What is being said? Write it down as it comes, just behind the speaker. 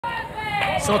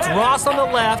So it's Ross on the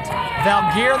left,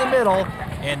 Valgeir in the middle,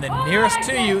 and the nearest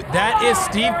to you, that is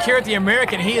Steve Kirit, the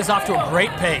American. He is off to a great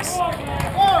pace.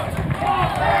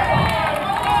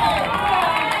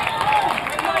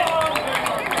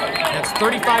 That's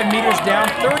 35 meters down,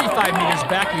 35 meters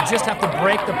back. You just have to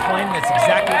break the plane. That's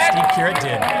exactly what Steve Kirit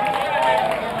did.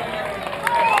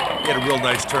 He had a real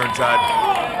nice turn, Todd.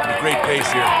 And a great pace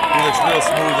here. He looks real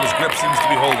smooth and his grip seems to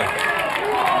be holding.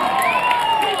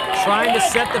 Trying to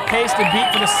set the pace to beat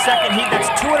for the second heat. That's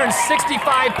 265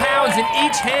 pounds in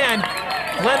each hand.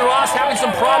 Glenn Ross having some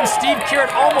problems. Steve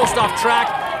Kirit almost off track.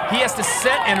 He has to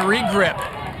set and re-grip.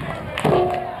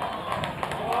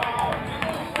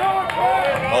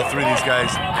 All three of these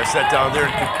guys have sat down there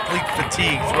in complete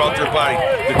fatigue throughout their body.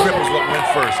 The grip is what went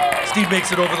first. Steve makes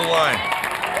it over the line.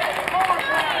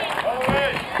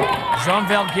 Jon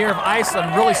Valgeir of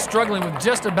Iceland really struggling with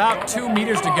just about 2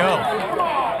 meters to go.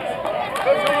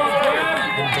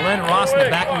 And Glenn Ross in the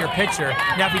back of your picture.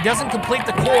 Now, if he doesn't complete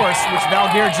the course, which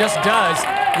Valgeir just does,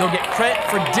 you'll get credit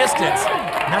for distance.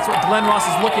 And that's what Glenn Ross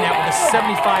is looking at with a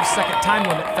 75-second time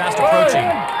limit fast approaching.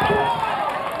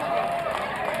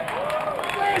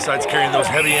 Besides carrying those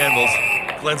heavy anvils,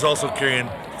 Glenn's also carrying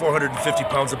 450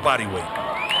 pounds of body weight.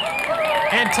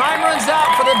 And time runs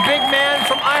out for the big man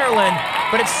from Ireland,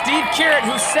 but it's Steve Kirit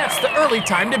who sets the early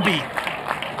time to beat.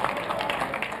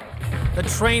 The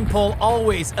train pole,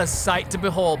 always a sight to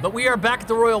behold. But we are back at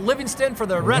the Royal Livingston for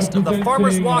the rest of the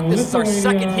Farmer's Walk. This is our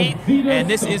second heat, and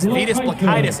this is Vidas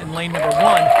Blekaitis in lane number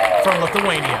 1 from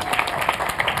Lithuania.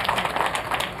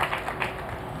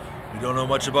 We don't know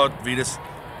much about Vidas.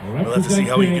 We'll have to see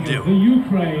how he can do.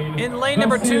 In lane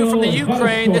number 2 from the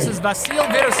Ukraine, this is Vasyl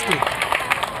Virastyuk.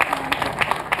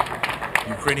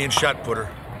 Ukrainian shot putter.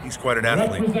 He's quite an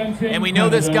athlete. And we know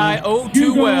this guy oh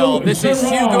too well. This is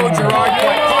Hugo Girard,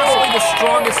 quite possibly the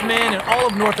strongest man in all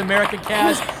of North America,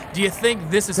 Kaz. Do you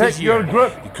think this is his year?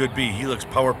 He could be. He looks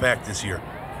power-packed this year.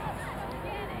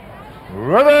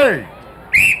 Ready!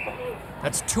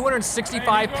 That's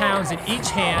 265 pounds in each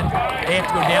hand. They have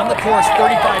to go down the course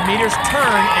 35 meters,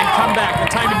 turn, and come back. The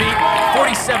time to beat,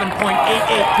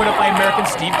 47.88, put up by American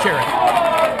Steve Kirit.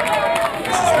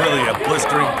 This is really a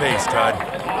blistering pace, Todd.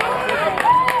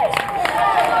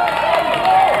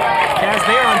 As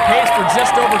they are on pace for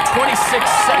just over 26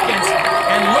 seconds,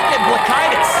 and look at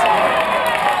Blekaitis.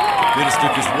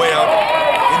 Virastyuk is way out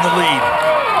in the lead.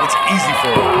 It's easy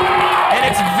for him. And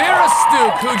it's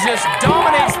Virastyuk who just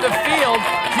dominates the field.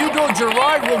 Hugo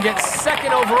Girard will get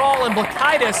second overall, and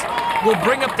Blekaitis will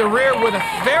bring up the rear with a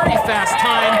very fast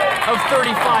time of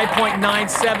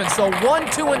 35.97. So 1,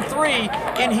 2, and 3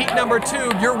 in heat number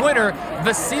 2. Your winner,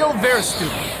 Vasyl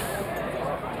Virastyuk.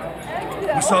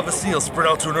 We saw Vasyl spread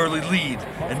out to an early lead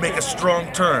and make a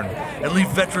strong turn and leave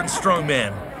veteran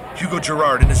strongman Hugo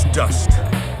Girard in his dust.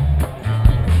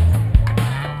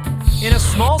 In a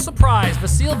small surprise,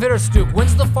 Vasyl Virastyuk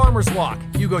wins the Farmer's Walk.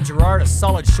 Hugo Girard a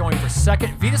solid showing for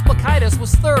second. Vidas Blekaitis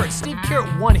was third. Steve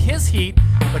Kirit won his heat,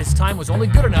 but his time was only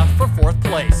good enough for 4th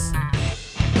place.